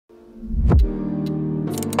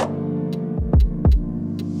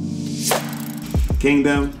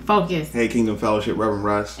Kingdom Focus. Hey, Kingdom Fellowship, Reverend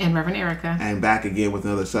Russ. And Rev.Erica. And back again with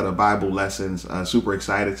another set of Bible lessons. Super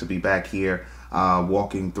excited to be back here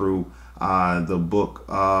walking through the book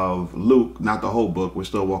of Luke. Not the whole book. We're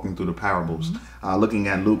still walking through the parables. Looking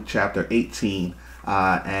at Luke chapter 18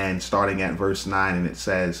 and starting at verse 9. And it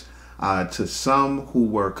says, to some who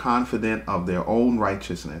were confident of their own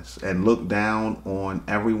righteousness and looked down on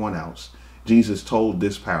everyone else, Jesus told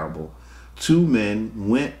this parable. 2 men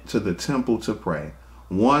went to the temple to pray,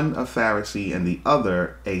 one a Pharisee and the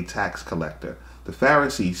other a tax collector. The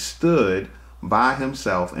Pharisee stood by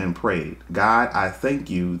himself and prayed, God, I thank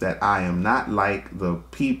you that I am not like the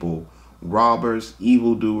people, robbers,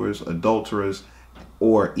 evildoers, adulterers,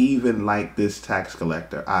 or even like this tax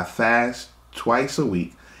collector. I fast twice a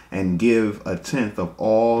week and give a tenth of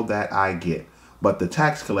all that I get. But the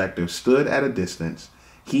tax collector stood at a distance.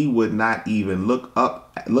 He would not even look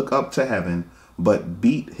up to heaven, but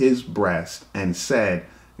beat his breast and said,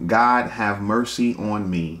 God, have mercy on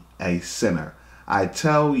me, a sinner. I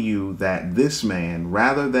tell you that this man,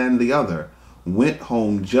 rather than the other, went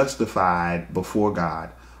home justified before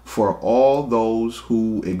God. For all those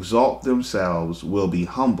who exalt themselves will be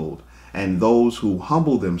humbled, and those who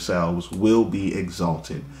humble themselves will be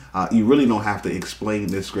exalted. You really don't have to explain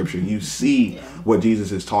this scripture. You see what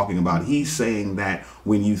Jesus is talking about. He's saying that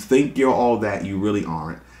when you think you're all that, you really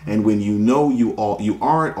aren't. And when you know you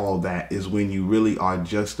aren't all that is when you really are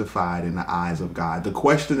justified in the eyes of God. The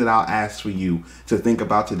question that I'll ask for you to think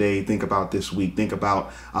about today, think about this week, think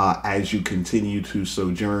about as you continue to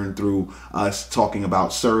sojourn through us talking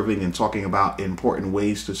about serving and talking about important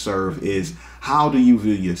ways to serve is, how do you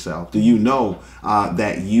view yourself? Do you know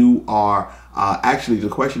that you are actually, the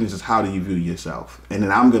question is how do you view yourself? And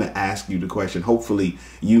then I'm going to ask you the question. Hopefully,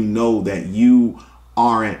 you know that you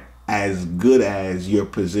aren't as good as your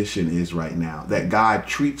position is right now, that God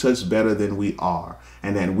treats us better than we are,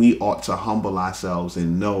 and that we ought to humble ourselves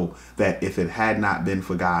and know that if it had not been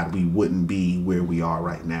for God, we wouldn't be where we are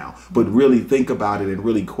right now. But really think about it and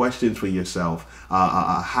really question for yourself,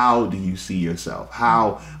 how do you see yourself?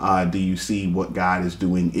 How do you see what God is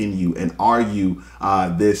doing in you? And are you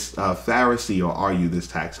this Pharisee, or are you this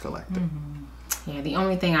tax collector? Yeah, the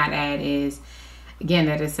only thing I'd add is, again,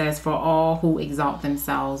 that it says, for all who exalt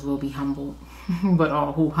themselves will be humbled, but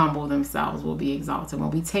all who humble themselves will be exalted.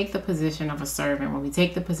 When we take the position of a servant, when we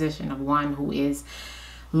take the position of one who is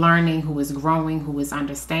learning, who is growing, who is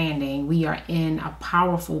understanding, we are in a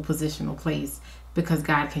powerful positional place, because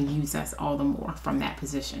God can use us all the more from that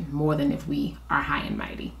position, more than if we are high and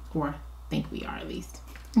mighty, or think we are at least.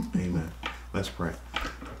 Amen. Let's pray.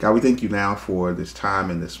 God, we thank you now for this time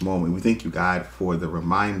and this moment. We thank you, God, for the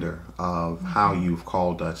reminder of how you've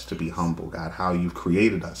called us to be humble, God, how you've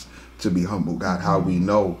created us to be humble, God, how we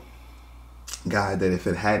know, God, that if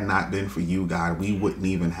it had not been for you, God, we wouldn't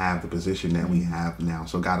even have the position that we have now.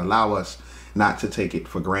 So, God, allow us not to take it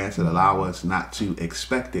for granted. Allow us not to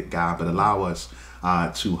expect it, God, but allow us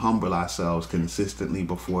to humble ourselves consistently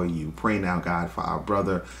before you. Pray now, God, for our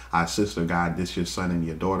brother, our sister, God, this your son and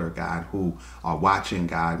your daughter, God, who are watching,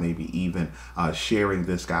 God, maybe even sharing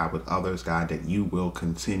this, God, with others, God, that you will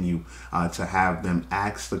continue to have them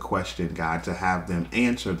ask the question, God, to have them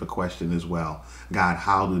answer the question as well. God,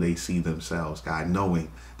 how do they see themselves, God,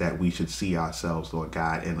 knowing that we should see ourselves, Lord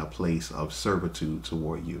God, in a place of servitude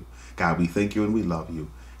toward you. God, we thank you and we love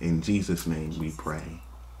you. In Jesus' name we pray.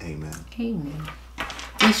 Amen. Amen.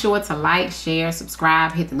 Be sure to like, share,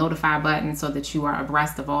 subscribe, hit the notify button so that you are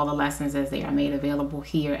abreast of all the lessons as they are made available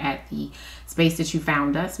here at the space that you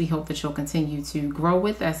found us. We hope that you'll continue to grow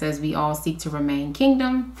with us as we all seek to remain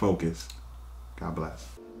kingdom focused. God bless.